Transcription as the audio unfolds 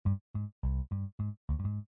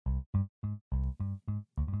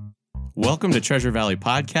Welcome to Treasure Valley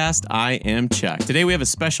Podcast. I am Chuck. Today we have a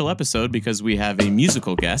special episode because we have a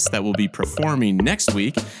musical guest that will be performing next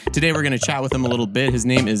week. Today we're going to chat with him a little bit. His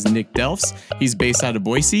name is Nick Delfs. He's based out of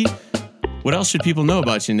Boise. What else should people know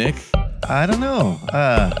about you, Nick? I don't know.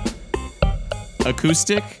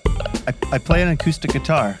 Acoustic? I play an acoustic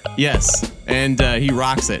guitar. Yes, and he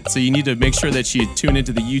rocks it. So you need to make sure that you tune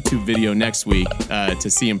into the YouTube video next week to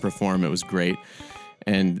see him perform. It was great.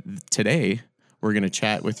 And today we're going to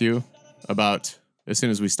chat with you about, as soon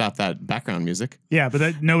as we stop that background music. Yeah,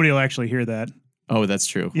 but nobody will actually hear that. Oh, that's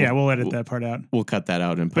true. Yeah, we'll edit that part out. We'll cut that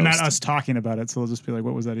out in post. But not us talking about it, so they'll just be like,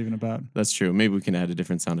 what was that even about? That's true. Maybe we can add a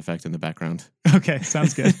different sound effect in the background. Okay,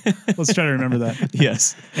 sounds good. Let's try to remember that.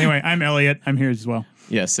 Yes. Anyway, I'm Elliot. I'm here as well.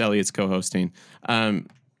 Yes, Elliot's co-hosting.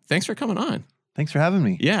 Thanks for coming on. Thanks for having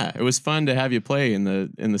me. Yeah, it was fun to have you play in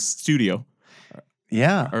the studio.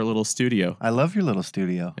 Yeah. Our little studio. I love your little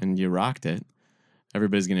studio. And you rocked it.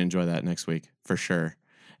 Everybody's going to enjoy that next week, for sure.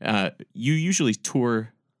 You usually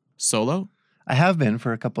tour solo? I have been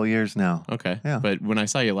for a couple of years now. Okay. Yeah. But when I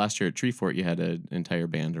saw you last year at Tree Fort, you had an entire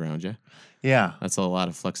band around you. Yeah. That's a lot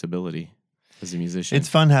of flexibility as a musician. It's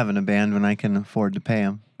fun having a band when I can afford to pay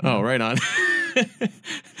them. Oh, right on.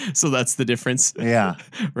 So that's the difference. Yeah.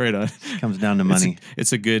 Right on. Comes down to money.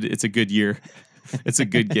 It's a good year. It's a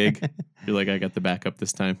good gig. You're like, I got the backup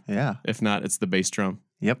this time. Yeah. If not, it's the bass drum.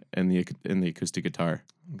 Yep. And the acoustic guitar.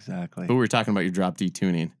 Exactly. But we were talking about your drop D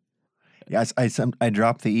tuning. Yes, I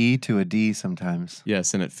drop the E to a D sometimes.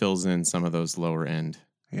 Yes, and it fills in some of those lower end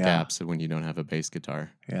Yeah. gaps when you don't have a bass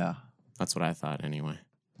guitar. Yeah. That's what I thought anyway.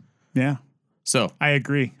 Yeah, So, I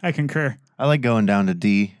agree. I concur. I like going down to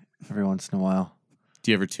D every once in a while.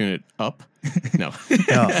 do you ever tune it up? No.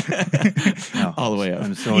 No. No. All the way up.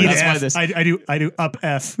 I'm so E to That's why F. this- I do up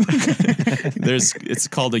F. It's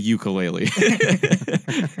called a ukulele.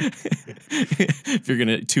 If you're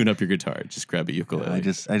gonna tune up your guitar, just grab a ukulele. I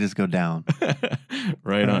just go down.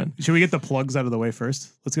 Right on. Should we get the plugs out of the way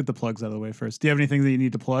first? Let's get the plugs out of the way first. Do you have anything that you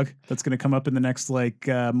need to plug that's going to come up in the next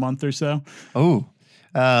month or so? Oh.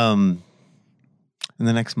 In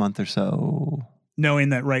the next month or so. Knowing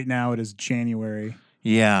that right now it is January.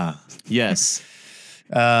 Yeah. Yes.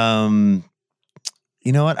 You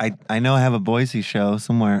know what? I know I have a Boise show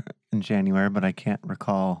somewhere in January, but I can't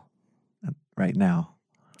recall right now.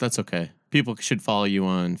 That's okay. People should follow you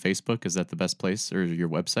on Facebook. Is that the best place, or your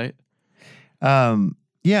website?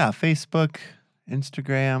 Yeah, Facebook,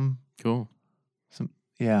 Instagram. Cool.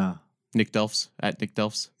 Yeah. Nick Delfs, at Nick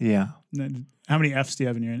Delfs. Yeah. How many F's do you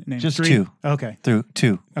have in your name? Just 3? two. Okay. Through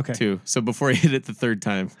two. Okay. 2. So before you hit it the third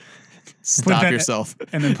time, stop that- yourself.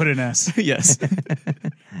 And then put an S. Yes.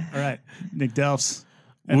 All right. Nick Delfs.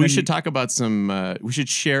 And We then should talk about some, we should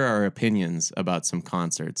share our opinions about some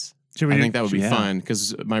concerts. Should we I do- think that would be Yeah. fun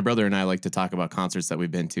because my brother and I like to talk about concerts that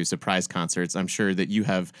we've been to, surprise concerts. I'm sure that you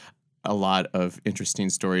have a lot of interesting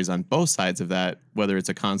stories on both sides of that, whether it's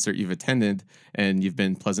a concert you've attended and you've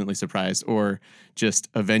been pleasantly surprised, or just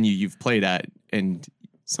a venue you've played at and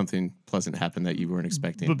something pleasant happened that you weren't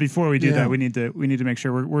expecting. But before we do Yeah. that, we need to make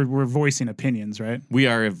sure we're voicing opinions, right? We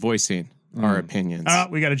are voicing our opinions.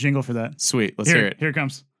 We got a jingle for that. Sweet. Let's hear it. Here it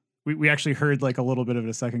comes. We actually heard like a little bit of it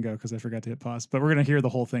a second ago because I forgot to hit pause. But we're gonna hear the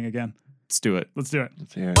whole thing again. Let's do it. Let's do it.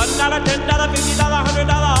 Let's hear it. $1, $10, $50,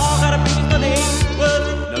 $100, all got a piece of the name.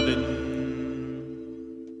 Well, Nothing.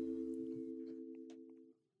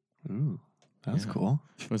 Ooh, that was cool.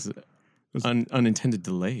 Was it unintended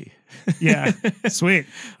delay? Yeah. Sweet.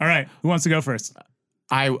 All right. Who wants to go first?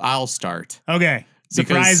 I'll start. Okay.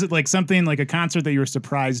 Surprise, Because- like something like a concert that you were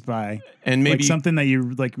surprised by, And maybe like something that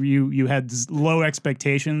you had low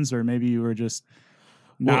expectations, or maybe you were just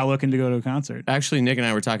not Well- looking to go to a concert. actually Nick and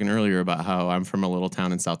I were talking earlier about how I'm from a little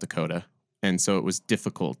town in South Dakota, and so it was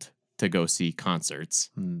difficult to go see concerts.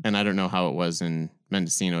 And I don't know how it was in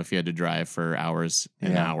Mendocino if you had to drive for hours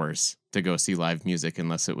and Yeah. hours to go see live music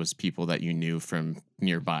unless it was people that you knew from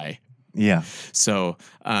nearby. Yeah. So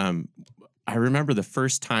I remember the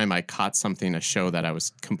first time I caught a show that I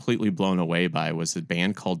was completely blown away by was a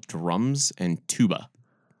band called Drums and Tuba.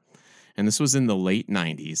 And this was in the late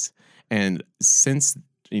 90s. And since,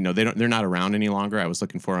 they're not around any longer. I was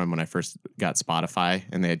looking for them when I first got Spotify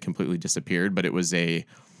and they had completely disappeared, but it was a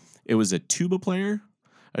tuba player,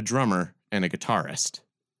 a drummer, and a guitarist.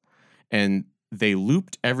 And they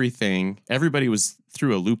looped everything. Everybody was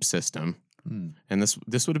through a loop system. And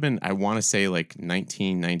this would have been, I want to say, like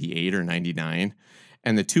 1998 or 99.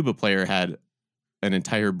 And the tuba player had an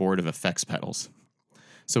entire board of effects pedals.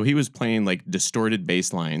 So he was playing like distorted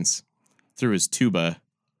bass lines through his tuba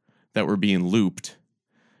that were being looped.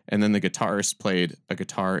 And then the guitarist played a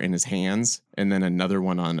guitar in his hands and then another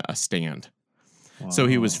one on a stand. So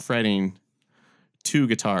he was Wow. fretting 2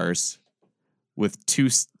 guitars with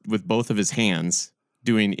both of his hands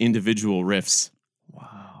doing individual riffs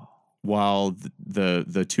Wow. while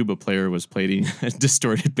the tuba player was playing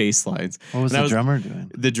distorted bass lines. What was And the drummer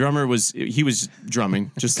doing? The drummer was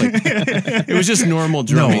drumming, just like it was just normal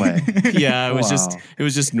drumming. way. Yeah, it was Wow.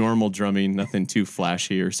 just normal drumming, nothing too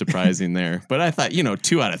flashy or surprising there. But I thought,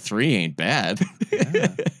 2 out of 3 ain't bad.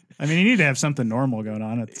 I mean, you need to have something normal going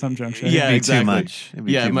on at some juncture. Yeah, It'd be exactly. too much. It'd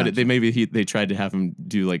be Yeah, too much. they tried to have him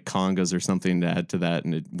do like congas or something to add to that,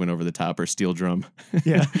 and it went over the top, or steel drum.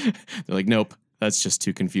 Yeah. They're like, nope, that's just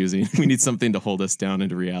too confusing. We need something to hold us down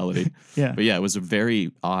into reality. Yeah. But yeah, it was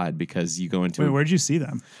very odd because you go into Wait, where'd you see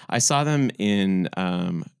them? I saw them in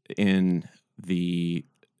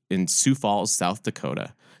Sioux Falls, South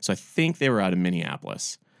Dakota. So I think they were out of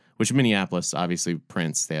Minneapolis. Which Minneapolis, obviously,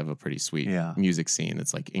 Prince, they have a pretty sweet music scene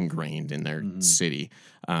that's like ingrained in their city.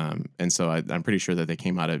 And so I'm pretty sure that they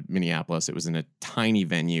came out of Minneapolis. It was in a tiny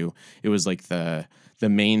venue. It was like the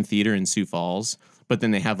main theater in Sioux Falls, but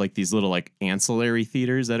then they have like these little like ancillary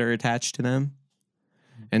theaters that are attached to them.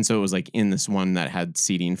 And so it was like in this one that had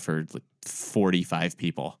seating for like 45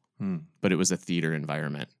 people, but it was a theater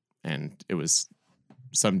environment, and it was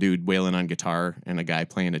some dude wailing on guitar and a guy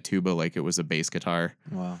playing a tuba like it was a bass guitar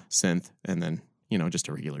Wow. synth, and then just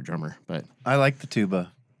a regular drummer. But I like the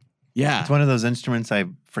tuba. yeah, It's one of those instruments I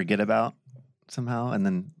forget about somehow, and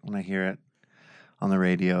then when I hear it on the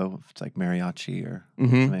radio, if it's like mariachi or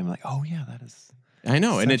something, I'm like, oh yeah, that is. I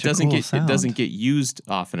know, and it Such a doesn't cool get it doesn't sound. get used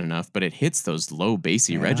often enough, but it hits those low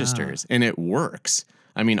bassy Yeah. registers, and it works.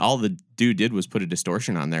 I mean, all the dude did was put a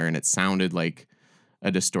distortion on there, and it sounded like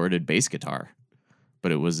a distorted bass guitar,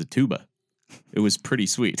 but it was a tuba. It was pretty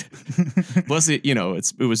sweet. Plus, it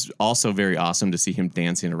was also very awesome to see him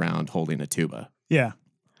dancing around holding a tuba, Yeah.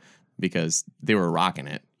 because they were rocking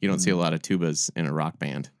it. You don't see a lot of tubas in a rock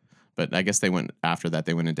band. But I guess they went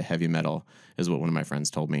into heavy metal, is what one of my friends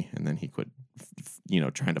told me. And then he quit,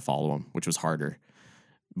 trying to follow him, which was harder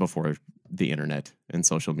before the internet and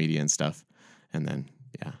social media and stuff. And then,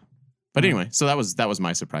 yeah. But anyway, so that was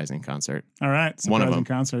my surprising concert. All right. One of Surprising them.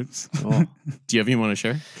 concerts. Cool. Do you have any you want to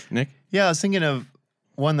share, Nick? Yeah, I was thinking of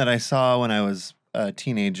one that I saw when I was a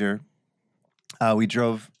teenager. We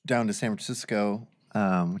drove down to San Francisco,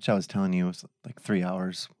 which I was telling you was like 3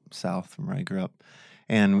 hours south from where I grew up.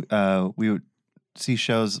 And we would see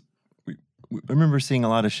shows. I remember seeing a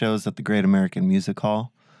lot of shows at the Great American Music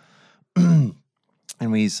Hall. And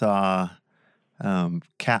we saw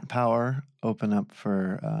Cat Power open up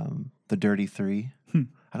for the Dirty Three.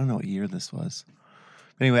 I don't know what year this was.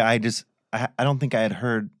 But anyway, I don't think I had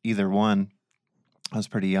heard either one. I was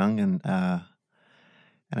pretty young, and I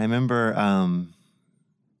remember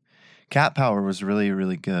Cat Power was really,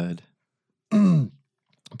 really good.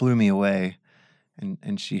 Blew me away,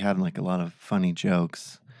 and she had like a lot of funny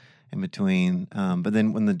jokes in between. But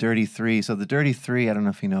then when the Dirty Three, so the Dirty Three, I don't know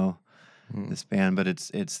if you know this band, but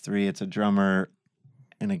it's three. It's a drummer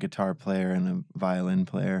and a guitar player and a violin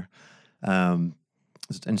player.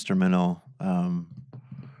 It's instrumental.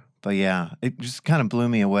 But yeah, it just kind of blew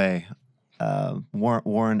me away.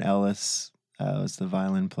 Warren Ellis was the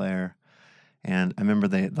violin player, and I remember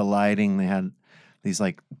the lighting. They had these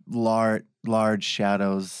like large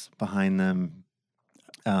shadows behind them,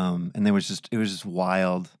 and it was just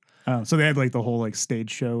wild. Oh, so they had like the whole like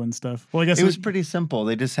stage show and stuff. Well, I guess It was pretty simple.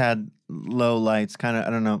 They just had low lights, kind of.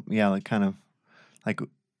 I don't know. Yeah, like kind of like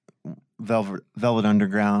Velvet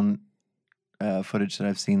Underground footage that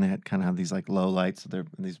I've seen. They had kind of have these like low lights. They're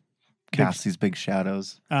these cast these big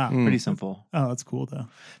shadows. Pretty simple. Oh, that's cool though.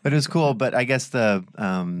 But it was cool. But I guess the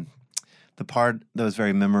part that was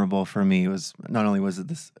very memorable for me was not only was it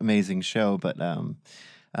this amazing show, but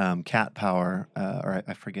Cat Power, or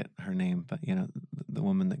I forget her name, but the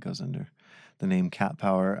woman that goes under the name Cat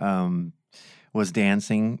Power, was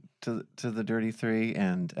dancing to the Dirty Three,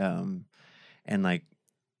 and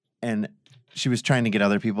she was trying to get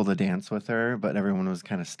other people to dance with her, but everyone was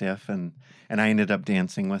kind of stiff, and I ended up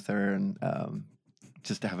dancing with her and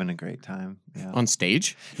just having a great time. Yeah. On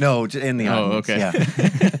stage? No, in the audience. okay.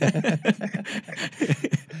 Yeah.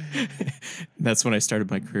 That's when I started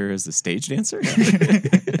my career as a stage dancer.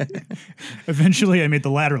 Eventually, I made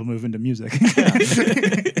the lateral move into music.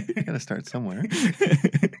 Gotta start somewhere.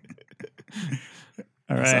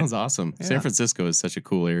 All right. Sounds awesome. Yeah. San Francisco is such a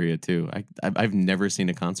cool area too. I've never seen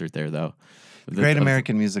a concert there though. Great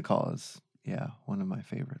American Music Hall is one of my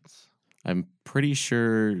favorites. I'm pretty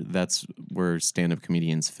sure that's where stand-up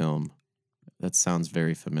comedians film. That sounds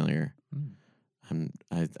very familiar.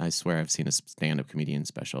 I swear I've seen a stand-up comedian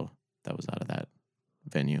special that was out of that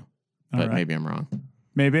venue, but right. maybe I'm wrong.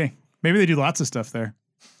 Maybe. Maybe they do lots of stuff there.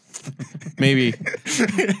 Maybe.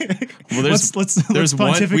 Well, let's there's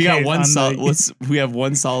one. We got pontificate one. on We have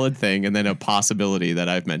one solid thing, and then a possibility that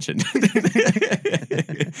I've mentioned.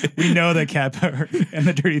 We know that Cat Power and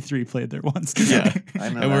the Dirty Three played there once. Yeah, I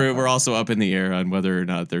know and that we're also up in the air on whether or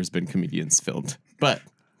not there's been comedians filmed, but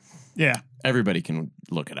Yeah. everybody can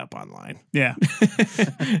look it up online. Yeah.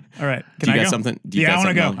 All right. Can Do you I got go? something? Do you Yeah, got I want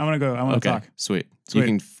to go. something I want to go. I want to Okay, talk. sweet. Sweet. You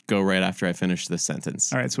can go right after I finish this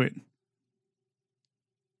sentence. All right, sweet.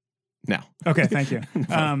 Now. Okay, thank you.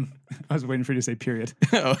 I was waiting for you to say period.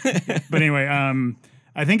 Oh. But anyway,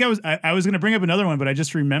 I think I was going to bring up another one, but I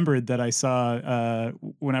just remembered that I saw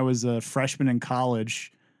when I was a freshman in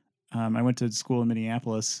college. I went to school in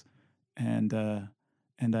Minneapolis, and I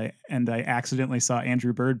accidentally saw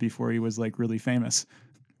Andrew Bird before he was like really famous.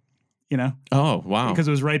 You know? Oh, wow. Because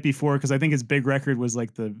it was right before. Because I think his big record was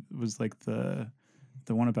like the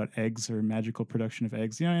one about eggs or magical production of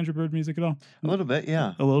eggs. You know Andrew Bird music at all? A little bit,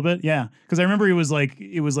 yeah. A little bit, yeah. Because I remember it was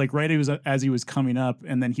like right as he was coming up,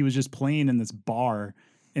 and then he was just playing in this bar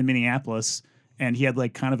in Minneapolis, and he had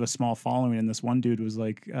like kind of a small following. And this one dude was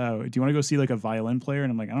like, "Do you want to go see like a violin player?"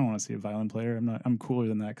 And I'm like, "I don't want to see a violin player. I'm cooler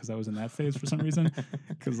than that," because I was in that phase for some reason.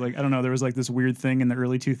 Because like I don't know, there was like this weird thing in the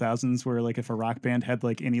early 2000s where like if a rock band had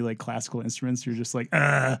like any like classical instruments, you're just like,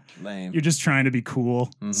 Lame. you're just trying to be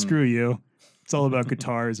cool. Screw you. It's all about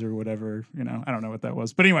guitars or whatever, you know. I don't know what that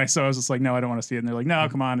was. But anyway, so I was just like, no, I don't want to see it. And they're like, no,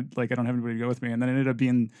 come on. Like, I don't have anybody to go with me. And then it ended up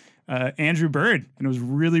being Andrew Bird. And it was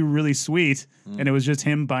really, really sweet. And it was just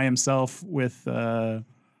him by himself with, it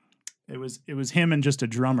was him and just a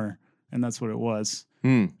drummer. And that's what it was.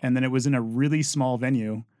 And then it was in a really small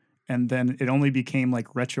venue. And then it only became like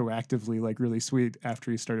retroactively like really sweet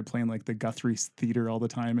after he started playing like the Guthrie Theater all the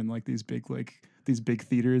time and like these big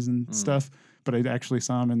theaters and stuff. But I actually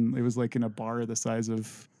saw him, and it was like in a bar the size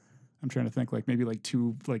of, I'm trying to think, like maybe like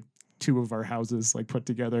two of our houses like put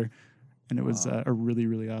together, and it was a really,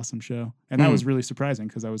 really awesome show. And that was really surprising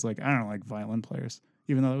because I was like, I don't like violin players,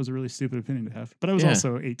 even though that was a really stupid opinion to have. But I was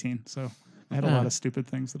also 18, so I had a lot of stupid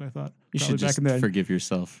things that I thought. You probably should just forgive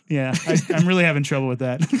yourself. Yeah, I'm really having trouble with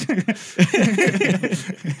that.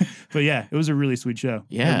 But yeah, it was a really sweet show.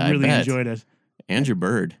 Yeah, I really bet. enjoyed it. Andrew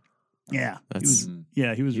Bird. Yeah, That's he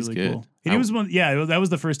was he's really good. cool. And he was one. Yeah, that was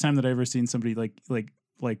the first time that I ever seen somebody like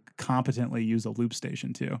competently use a loop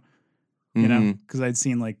station too. You know, because I'd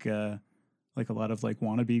seen like a lot of like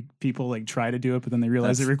wannabe people like try to do it, but then they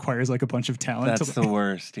realize it requires like a bunch of talent. That's the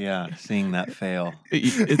worst. Yeah, seeing that fail.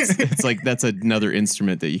 It's like that's another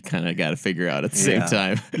instrument that you kind of got to figure out at the same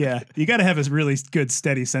time. Yeah, you got to have a really good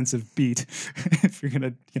steady sense of beat if you're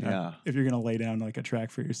gonna if you're gonna lay down like a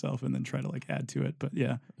track for yourself and then try to like add to it. But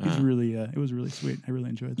yeah, it was really sweet. I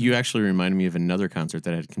really enjoyed that. You actually reminded me of another concert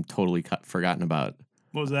that I had totally forgotten about.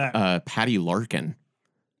 What was that? Patty Larkin.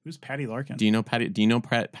 Who's Patty Larkin? Do you know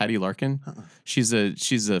Patty Larkin? She's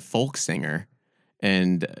a folk singer,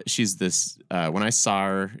 and she's this. When I saw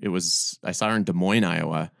her, I saw her in Des Moines,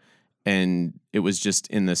 Iowa, and it was just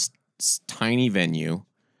in this tiny venue,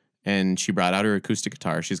 and she brought out her acoustic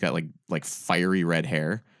guitar. She's got like fiery red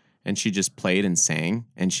hair, and she just played and sang,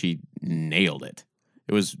 and she nailed it.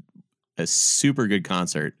 It was a super good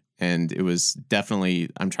concert, and it was definitely.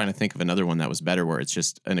 I'm trying to think of another one that was better, where it's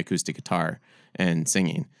just an acoustic guitar and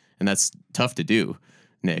singing. And that's tough to do,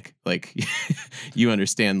 Nick. Like, you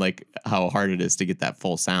understand like how hard it is to get that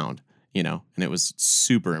full sound, you know? And it was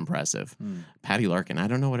super impressive. Patty Larkin, I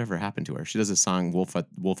don't know whatever happened to her. She does a song, Wolf at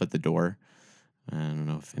the Door. I don't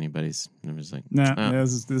know if anybody's like,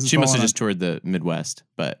 this is she must have just toured the Midwest,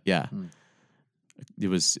 but yeah, it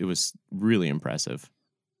was really impressive.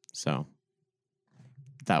 So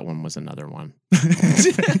that one was another one.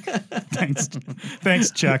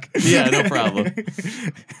 Thanks, Chuck. Yeah, no problem. Do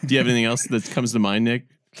you have anything else that comes to mind, Nick?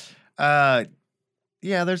 Yeah,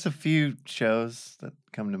 there's a few shows that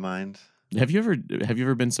come to mind. Have you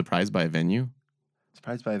ever been surprised by a venue?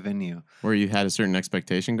 Surprised by a venue where you had a certain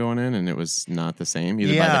expectation going in and it was not the same,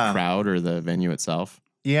 either by the crowd or the venue itself?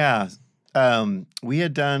 Yeah, we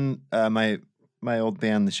had done my old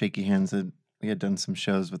band, the Shaky Hands. We had done some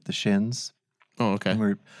shows with the Shins. Oh, okay. And we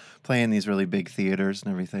were playing these really big theaters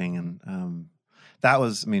and everything, and that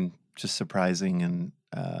was, just surprising and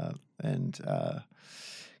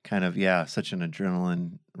kind of such an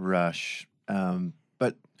adrenaline rush.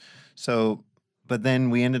 But then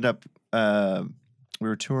we ended up we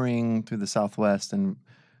were touring through the Southwest, and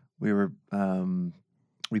we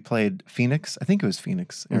played Phoenix. I think it was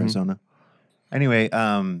Phoenix, Arizona. Anyway,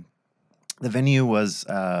 the venue was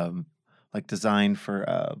like designed for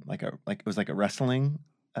it was like a wrestling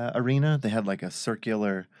arena. They had like a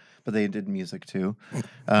circular, but they did music too.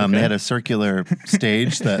 They had a circular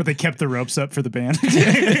stage that. But they kept the ropes up for the band.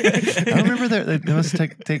 I don't remember they must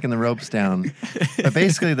have taken the ropes down. But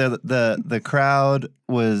basically, the crowd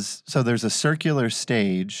was, so there's a circular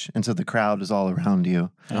stage, and so the crowd is all around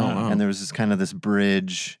you. Oh, wow. And there was this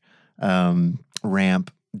bridge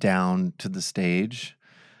ramp down to the stage.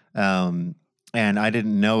 And I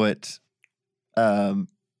didn't know it.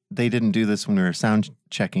 They didn't do this when we were sound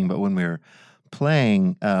checking, but when we were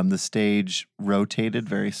playing, the stage rotated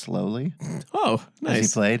very slowly Oh, nice.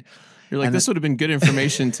 as he played. You're like, And this would have been good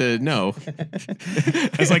information to know.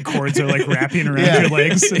 As like cords are like wrapping around Yeah. your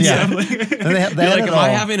legs and Yeah. stuff. And they You're had like, it am I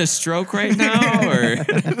all- having a stroke right now? Or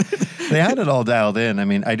they had it all dialed in. I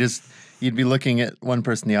mean, you'd be looking at one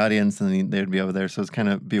person in the audience and they'd be over there. So it's kind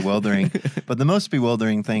of bewildering. But the most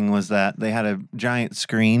bewildering thing was that they had a giant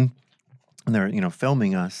screen and they're,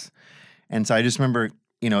 filming us. And so I just remember,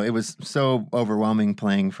 it was so overwhelming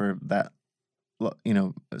playing for that,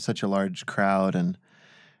 such a large crowd. And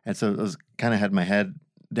so it was kind of had my head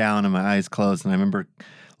down and my eyes closed. And I remember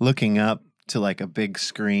looking up to like a big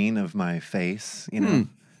screen of my face,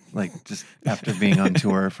 like just after being on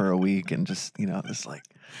tour for a week and just, just like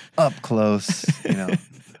up close,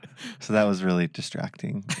 So that was really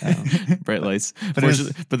distracting. bright lights. But it was-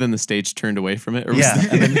 Fortunately- but then the stage turned away from it. Or Yeah. was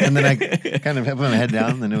And then I kind of put my head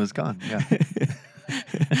down and then it was gone. Yeah.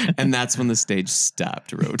 and that's when the stage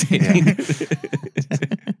stopped rotating.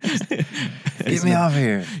 Get me off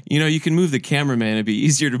here. You can move the cameraman. It'd be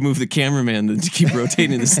easier to move the cameraman than to keep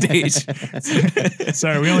rotating the stage.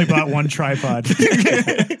 Sorry, we only bought one tripod.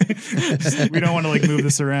 We don't want to like move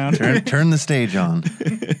this around. Turn the stage on.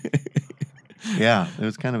 Yeah, it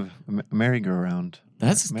was kind of a merry-go-round.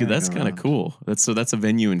 That's kind of Merry-go-round. cool. That's a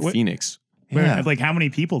venue in What- Phoenix. Yeah. Like how many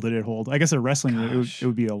people did it hold? I guess at wrestling it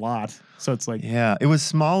would be a lot. So it's like Yeah, it was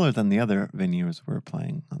smaller than the other venues we were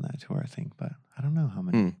playing on that tour, I think, but I don't know how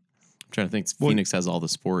many. I'm trying to think. Phoenix has all the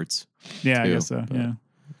sports. yeah, I too, guess so. but- Yeah.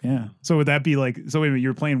 Yeah. So would that be like so wait a minute, you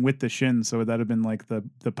were playing with the Shins, so would that have been like the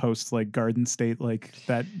post like Garden State, like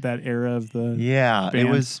that era of the Yeah, band?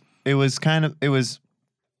 it was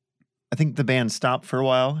I think the band stopped for a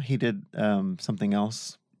while. He did something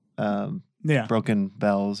else, Yeah. Broken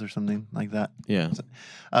Bells or something like that. Yeah.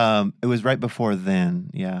 It was right before then,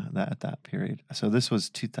 at that period. So this was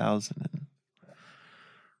 2000 and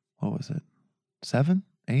what was it? 7,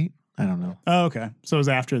 8? I don't know. Oh, okay. So it was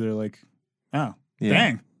after they're like, oh, Yeah.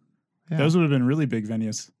 dang. Yeah. Those would have been really big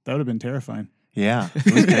venues. That would have been terrifying. Yeah,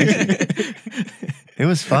 it was crazy. It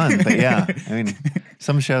was fun, but yeah, I mean,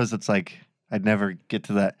 some shows it's like I'd never get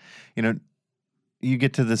to that. You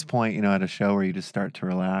get to this point, at a show where you just start to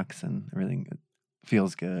relax and everything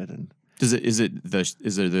feels good. And Is it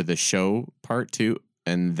the show part too,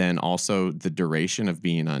 and then also the duration of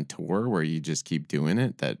being on tour where you just keep doing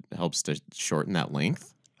it that helps to shorten that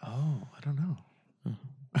length? oh, I don't know.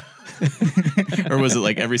 Or was it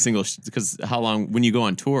like every single? Because how long when you go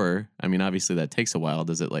on tour? I mean, obviously that takes a while.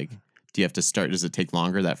 Does it like? Do you have to start? Does it take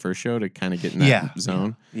longer that first show to kind of get in that Yeah.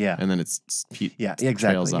 zone? Yeah, And then it's yeah, trails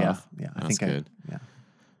exactly. Yeah, off. yeah. I That's think good. yeah.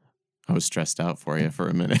 I was stressed out for you for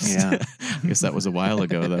a minute. Yeah. I guess that was a while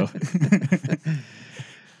ago though.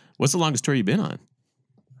 What's the longest tour you've been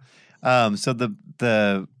on? So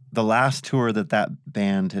the last tour that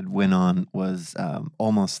band had went on was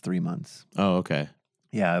almost 3 months. Oh, okay.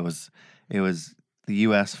 Yeah, it was the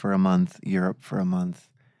U.S. for a month, Europe for a month,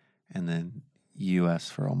 and then U.S.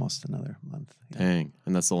 for almost another month. Yeah. Dang.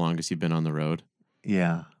 And that's the longest you've been on the road?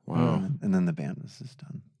 Yeah. Wow. And then the band was just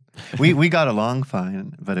done. We got along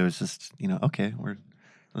fine, but it was just okay.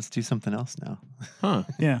 Let's do something else now. Huh.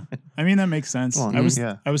 Yeah. I mean, that makes sense. Well, I was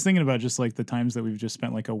yeah. thinking about just like the times that we've just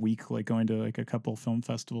spent like a week, like going to like a couple film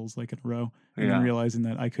festivals, like in a row, and then Yeah. realizing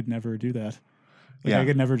that I could never do that. Like Yeah. I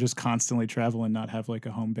could never just constantly travel and not have like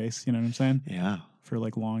a home base. You know what I'm saying? Yeah. For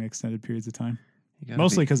like long extended periods of time. You gotta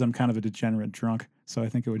Mostly be- because I'm kind of a degenerate drunk. So I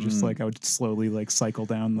think it would just like, I would slowly like cycle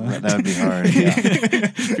down the. that would be hard. Yeah.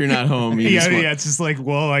 If you're not home, you Yeah, just want, yeah, it's just like,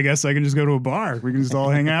 well, I guess I can just go to a bar. We can just all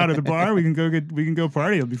hang out at the bar. We can go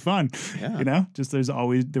party. It'll be fun. Yeah. Just there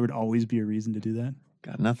would always be a reason to do that.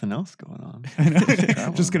 Got nothing else going on. I know.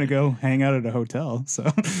 I'm just gonna go hang out at a hotel. So,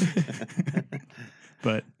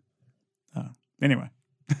 but anyway,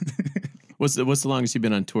 what's the longest you've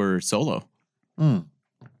been on tour solo?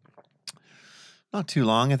 Not too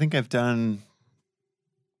long. I think I've done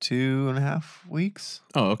 2.5 weeks.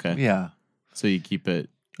 Oh, okay. Yeah. So you keep it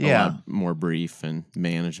a Yeah. lot more brief and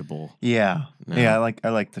manageable. Yeah. No. Yeah. I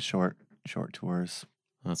like the short tours.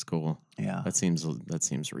 That's cool. Yeah. That seems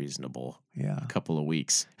reasonable. Yeah. A couple of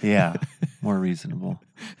weeks. Yeah. More reasonable.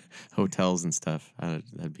 Hotels and stuff.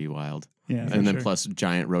 That'd be wild. Yeah, for And then sure. plus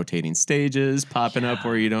giant rotating stages popping up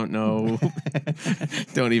where you don't know,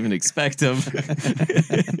 don't even expect them.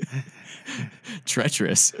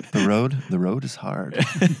 Treacherous. The road is hard.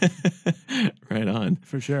 Right on.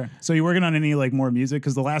 For sure. So you working on any like more music?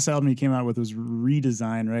 Because the last album you came out with was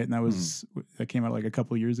Redesign, right? And that was that came out like a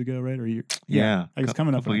couple years ago, right? Or you? Yeah. I guess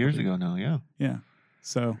coming up a couple on years ago now. Yeah. Yeah.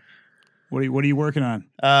 So, what are you working on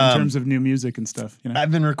in Um, terms of new music and stuff? You know?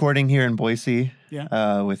 I've been recording here in Boise.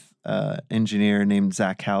 Yeah. With engineer named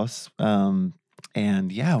Zach House.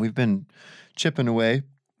 And yeah, we've been chipping away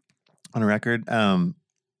on a record.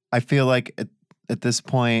 I feel like at this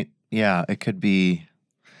point, yeah, it could be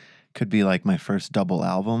like my first double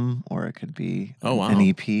album, or it could be Oh, wow. an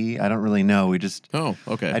EP. I don't really know. Oh,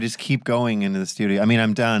 okay. I just keep going into the studio. I mean,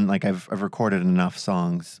 I'm done. Like I've recorded enough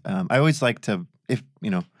songs. I always like to, if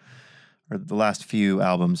you know, or the last few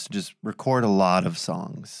albums, just record a lot of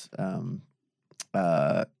songs.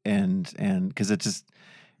 And because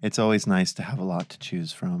it's always nice to have a lot to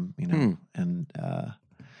choose from, you know,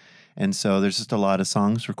 and so there's just a lot of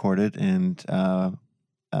songs recorded, and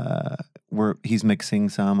he's mixing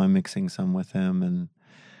some, I'm mixing some with him,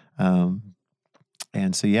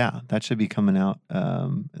 and so yeah, that should be coming out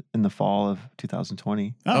in the fall of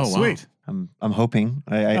 2020. Oh, wow. sweet. I'm hoping.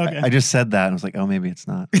 Okay. I just said that and I was like, oh, maybe it's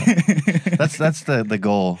not. That's the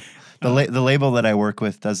goal. The label that I work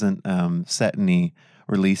with doesn't set any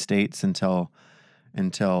release dates until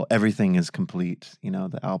everything is complete. You know,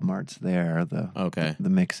 the album art's there, Okay. the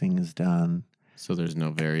mixing is done. So there's no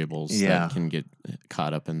variables Yeah. that can get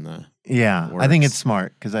caught up in the. Yeah, I think Works. it's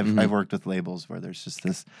smart because I've worked with labels where there's just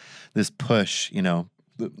this push. You know,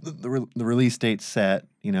 the release date's set.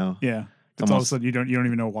 You know, Yeah. It's all of a almost- sudden you don't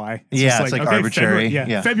even know why. Yeah, it's like arbitrary. February,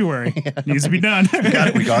 Yeah. February needs to be done.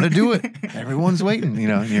 we got to do it. Everyone's waiting. You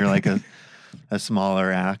know, and you're like a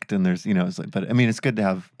smaller act, and there's, you know, it's like, but I mean, it's good to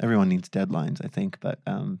have, everyone needs deadlines, I think, but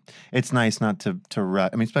it's nice not to rush.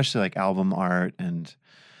 I mean, especially like album art and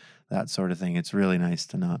that sort of thing. It's really nice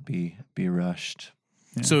to not be rushed.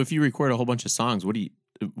 Yeah. So if you record a whole bunch of songs, what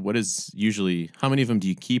is usually, how many of them do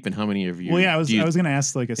you keep and how many of you? Well, yeah, I was do you- going to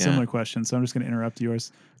ask like a Yeah. similar question, so I'm just going to interrupt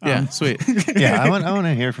yours. Yeah, sweet. Yeah, I want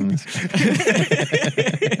to hear from this guy.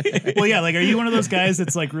 Well, yeah, like, are you one of those guys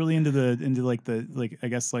that's like really into I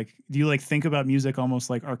guess like, do you like think about music almost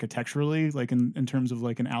like architecturally, like in terms of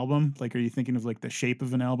like an album? Like, are you thinking of like the shape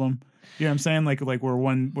of an album? You know what I'm saying? Like where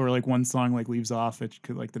one song like leaves off, it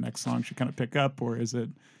could like the next song should kind of pick up, or is it,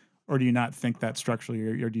 or do you not think that structurally,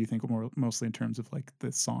 or do you think mostly in terms of like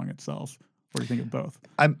the song itself? Or do you think of both?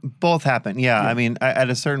 Both happen. Yeah, I mean, at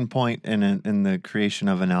a certain point in the creation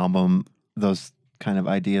of an album, those kind of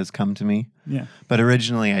ideas come to me. Yeah. But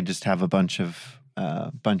originally, I just have a bunch of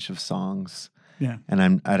songs. Yeah.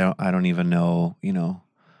 And I don't even know, you know,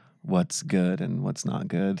 what's good and what's not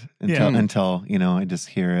good until you know, I just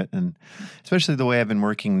hear it. And especially the way I've been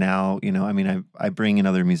working now, you know, I mean, I bring in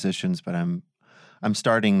other musicians, but I'm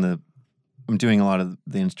doing a lot of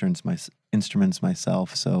the instruments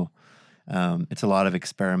myself, so it's a lot of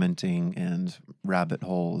experimenting and rabbit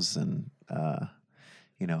holes, and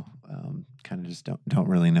you know, kind of just don't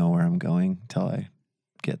really know where I'm going till I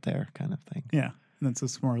get there, kind of thing. Yeah. And that's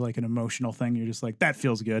just more like an emotional thing. You're just like, that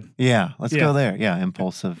feels good. Yeah, let's Yeah. go there. Yeah,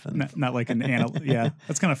 impulsive. And, Not like yeah.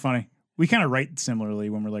 That's kind of funny. We kind of write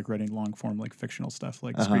similarly when we're like writing long form, like fictional stuff,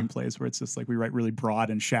 like screenplays, where it's just like we write really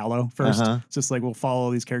broad and shallow first. It's just like we'll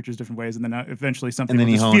follow these characters different ways, and then eventually something and then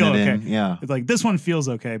will you just hone feel it okay. in. Yeah, It's like this one feels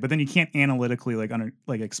okay, but then you can't analytically like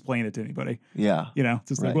explain it to anybody. yeah, You know, it's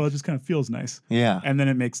just like, Right. well, it just kind of feels nice, yeah. and then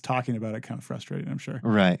it makes talking about it kind of frustrating. I'm sure.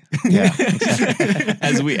 Right. Yeah. Exactly.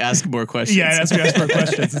 As we ask more questions. Yeah, as we ask more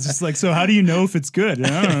questions, it's just like, so how do you know if it's good?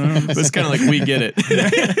 I don't know. But it's kind of like we get it.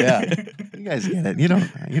 Yeah. You guys get it. You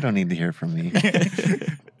don't need to hear from me.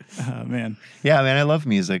 Man. Yeah, I mean, I love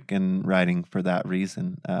music and writing for that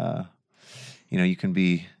reason. You know, you can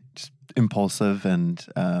be just impulsive and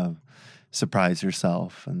surprise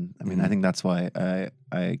yourself, and I mean, I think that's why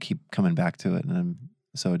I keep coming back to it, and I'm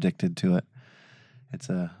so addicted to it. It's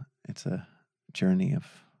a journey of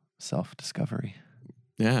self-discovery.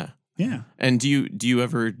 Yeah. Yeah. And do you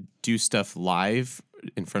ever do stuff live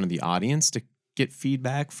in front of the audience to get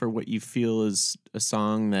feedback for what you feel is a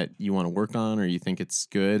song that you want to work on, or you think it's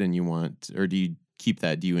good and you want, or do you keep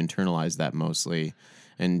that? Do you internalize that mostly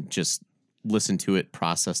and just listen to it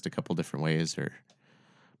processed a couple different ways, or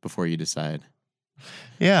before you decide?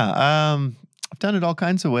 Yeah, I've done it all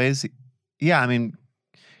kinds of ways. Yeah, I mean,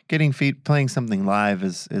 playing something live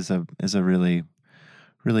is a really,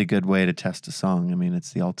 really good way to test a song. I mean,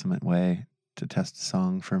 it's the ultimate way to test a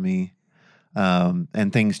song for me.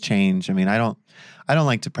 And things change. I mean, I don't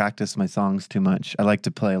like to practice my songs too much. I like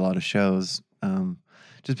to play a lot of shows,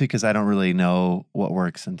 just because I don't really know what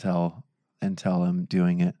works until I'm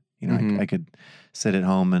doing it. You know, I could sit at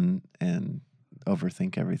home and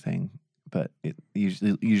overthink everything, but it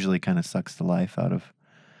usually kind of sucks the life out of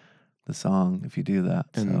the song if you do that.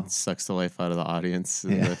 And So. sucks the life out of the audience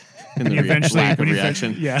Yeah. in the Eventually, lack of when you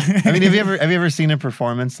reaction. yeah. I mean, have you ever seen a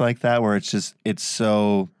performance like that where it's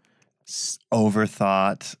so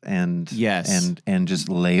overthought and Yes. and just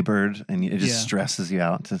labored and it just Yeah. stresses you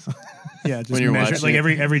out. Yeah, just When you're measure, watching like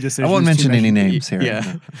it. every decision. I won't is too mention any measured. names here.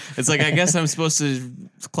 Yeah. It's like, I guess I'm supposed to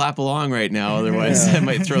clap along right now. Otherwise, I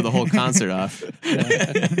might throw the whole concert off.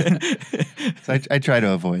 So I try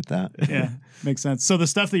to avoid that. Yeah, makes sense. So the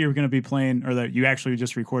stuff that you're going to be playing, or that you actually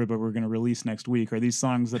just recorded, but we're going to release next week, are these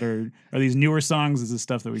songs that are these newer songs? Is this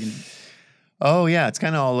stuff that we can? Oh yeah, it's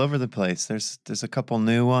kind of all over the place. There's a couple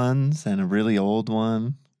new ones and a really old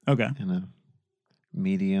one Okay. and a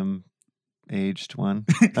medium aged one,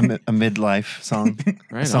 a midlife song,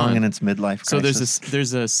 Right a song on. in its midlife. So crisis.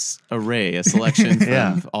 there's a array, a selection from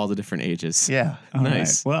Yeah. all the different ages. Yeah. All right.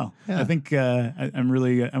 Nice. Well, Yeah. I think I'm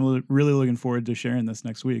really looking forward to sharing this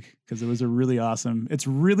next week because it was it's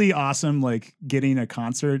really awesome, like getting a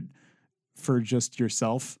concert for just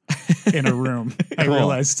yourself in a room. I Cool.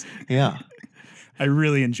 realized Yeah. I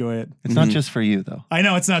really enjoy it. It's not just for you though. I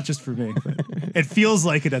know it's not just for me, but it feels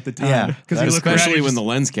like it at the time. Yeah, because you look Especially around, when the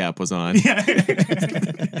lens cap was on. yeah.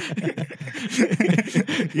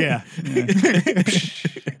 yeah.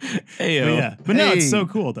 Heyo. But no, it's Hey. so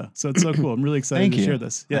cool though. So it's so cool. I'm really excited Thank to you. share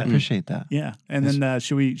this. I Yeah. appreciate that. Yeah. And then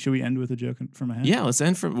should we end with a joke from a hat? Yeah, let's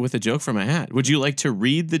end with a joke from a hat. Would you like to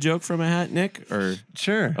read the joke from a hat, Nick? Or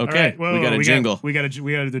Sure. okay, All right. Whoa, we got whoa, a jingle. we got to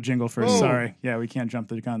do the jingle first. Whoa. Sorry. Yeah, we can't jump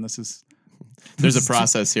the gun. This is There's a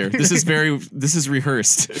process here. This is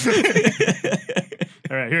rehearsed.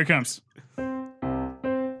 all right. Here it comes.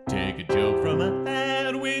 Take a joke from a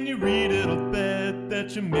hat. When you read it, I'll bet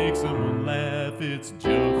that you make someone laugh. It's a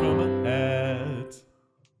joke from a hat.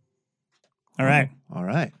 All right. All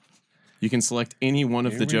right. You can select any one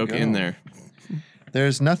of Here the we joke go. in there.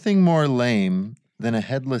 There's nothing more lame than a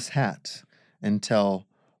headless hat until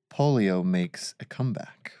polio makes a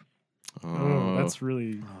comeback. Oh, that's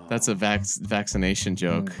really That's a vaccination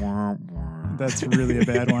joke. that's really a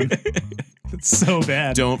bad one. It's so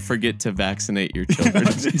bad. Don't forget to vaccinate your children.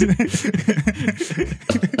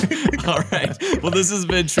 All right. Well, this has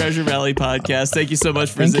been Treasure Valley Podcast. Thank you so much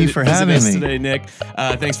for Thank you for visiting having us me. today, Nick.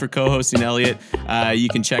 Thanks for co-hosting, Elliot. You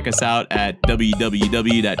can check us out at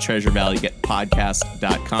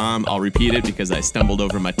www.treasurevalleypodcast.com. I'll repeat it because I stumbled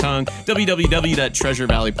over my tongue.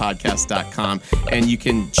 www.treasurevalleypodcast.com. And you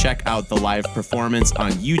can check out the live performance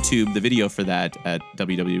on YouTube, the video for that, at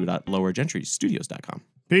www.lowergentrystudios.com.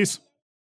 Peace.